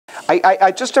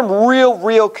I just am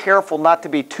real careful not to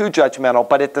be too judgmental,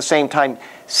 but at the same time,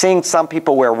 seeing some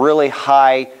people wear really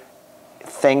high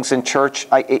things in church,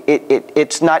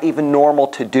 it's not even normal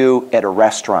to do at a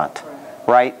restaurant,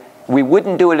 right? We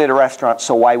wouldn't do it at a restaurant,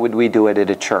 so why would we do it at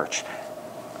a church?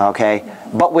 Okay?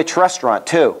 But which restaurant,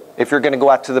 too? If you're going to go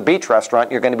out to the beach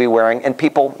restaurant, you're going to be wearing, and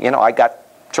people, you know, I got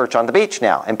church on the beach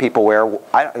now, and people wear,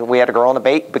 we had a girl in a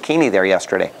bikini there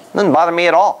yesterday. It doesn't bother me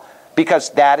at all,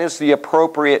 because that is the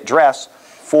appropriate dress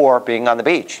for being on the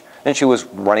beach. And she was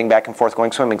running back and forth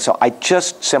going swimming. So I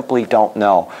just simply don't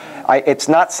know. It's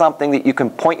not something that you can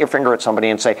point your finger at somebody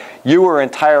and say, you were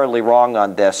entirely wrong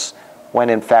on this, when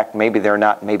in fact maybe they're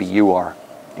not, maybe you are.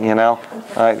 You know?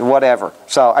 Whatever.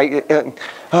 So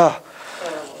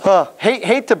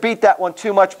hate to beat that one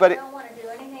too much, but I don't want to do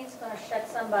anything that's going to shut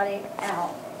somebody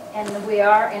out. And we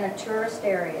are in a tourist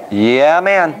area. Yeah,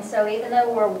 man. And so even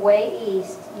though we're way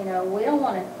east, you know, we don't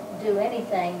want to do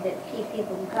anything that keep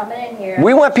people from coming in here.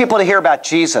 We want people to hear about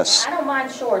Jesus. I don't mind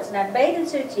shorts. Now, bathing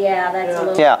suits, yeah, that's a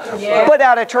little... Yeah. But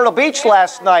out at Turtle Beach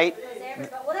last night...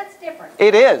 Well, that's different.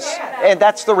 It is. And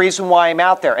that's the reason why I'm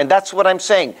out there. And that's what I'm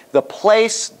saying. The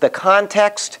place, the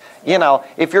context, you know,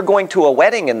 if you're going to a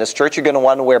wedding in this church, you're going to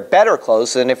want to wear better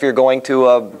clothes than if you're going to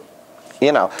a,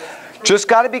 you know... Just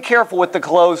got to be careful with the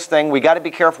clothes thing. We got to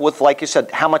be careful with, like you said,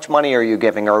 how much money are you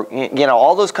giving, or you know,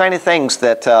 all those kind of things.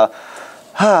 That.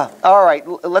 All right,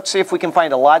 let's see if we can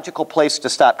find a logical place to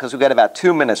stop, because we've got about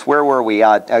 2 minutes. Where were we?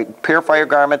 Purify your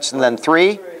garments, and then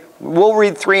 3. We'll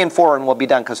read 3 and 4, and we'll be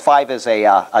done, because 5 is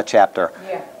a chapter.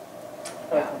 Yeah.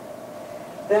 Okay.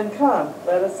 Then come,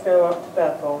 let us go up to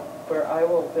Bethel, where I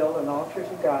will build an altar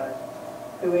to God,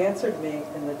 who answered me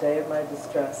in the day of my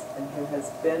distress, and who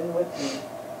has been with me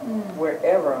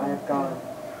wherever I have gone.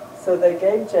 So they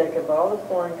gave Jacob all the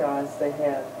foreign gods they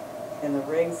had and the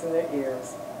rings in their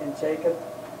ears, and Jacob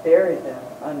buried them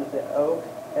under the oak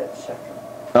at Shechem.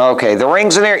 Okay, the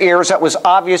rings in their ears, that was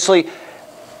obviously,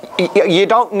 you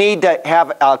don't need to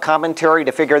have a commentary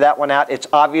to figure that one out. It's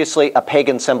obviously a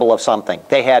pagan symbol of something.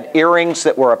 They had earrings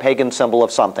that were a pagan symbol of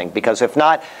something, because if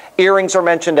not, earrings are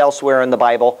mentioned elsewhere in the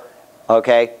Bible.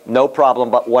 Okay, no problem.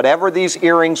 But whatever these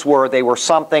earrings were, they were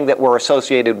something that were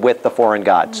associated with the foreign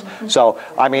gods. So,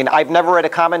 I mean, I've never read a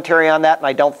commentary on that, and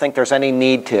I don't think there's any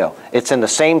need to. It's in the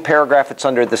same paragraph. It's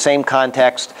under the same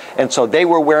context. And so they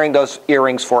were wearing those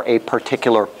earrings for a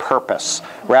particular purpose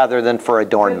rather than for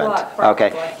adornment. Good luck,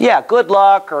 okay. Yeah, good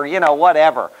luck, or, you know,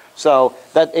 whatever. So,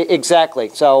 that exactly.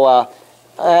 So,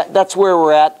 that's where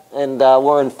we're at. And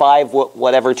we're in 5,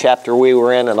 whatever chapter we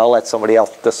were in, and I'll let somebody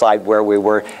else decide where we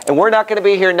were. And we're not going to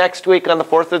be here next week on the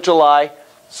 4th of July.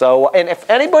 So, and if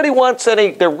anybody wants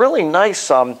any, they're really nice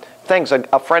things.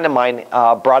 A friend of mine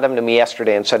brought them to me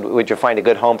yesterday and said, would you find a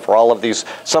good home for all of these?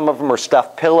 Some of them are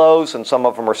stuffed pillows, and some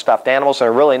of them are stuffed animals, and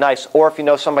they're really nice. Or if you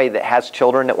know somebody that has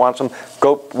children that wants them,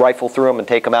 go rifle through them and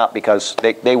take them out, because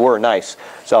they were nice.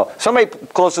 So, somebody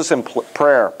close us in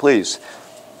prayer, please.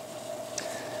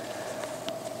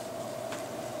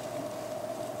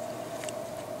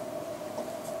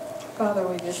 Father,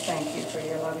 we just thank you for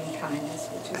your loving kindness,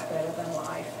 which is better than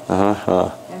life.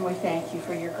 And we thank you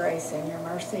for your grace and your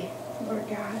mercy, Lord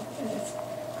God, that has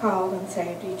called and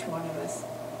saved each one of us.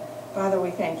 Father, we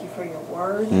thank you for your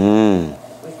word.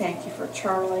 We thank you for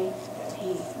Charlie, that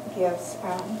he gives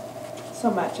so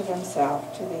much of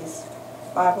himself to these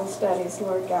Bible studies,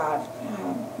 Lord God,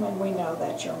 when we know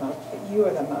that you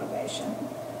are the motivation.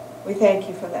 We thank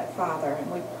you for that, Father,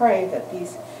 and we pray that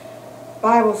these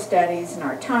Bible studies and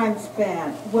our time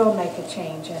spent will make a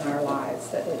change in our lives,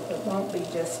 that it won't be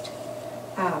just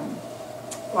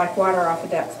like water off a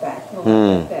duck's back.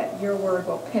 That your word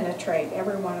will penetrate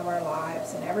every one of our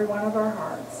lives and every one of our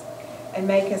hearts and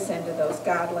make us into those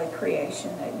godly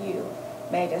creation that you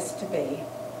made us to be.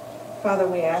 Father,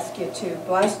 we ask you to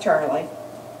bless Charlie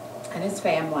and his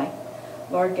family,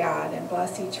 Lord God, and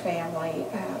bless each family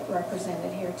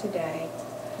represented here today.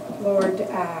 Lord,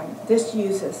 this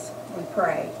use us, we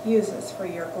pray. Use us for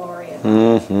your glory.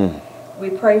 And we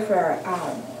pray for our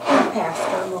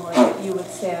pastor, Lord, that you would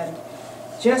send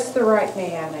just the right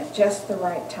man at just the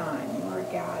right time, Lord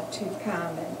God, to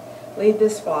come and lead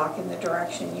this flock in the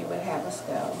direction you would have us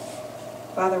go.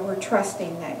 Father, we're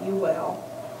trusting that you will,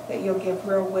 that you'll give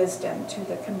real wisdom to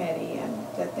the committee, and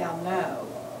that they'll know,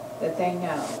 that they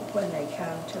know when they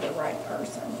come to the right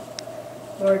person.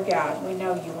 Lord God, we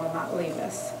know you will not leave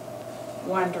us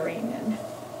wondering, and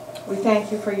we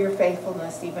thank you for your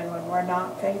faithfulness even when we're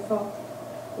not faithful.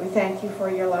 We thank you for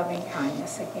your loving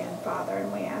kindness again, Father,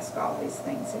 and we ask all these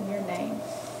things in your name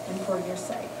and for your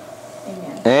sake.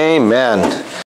 Amen. Amen.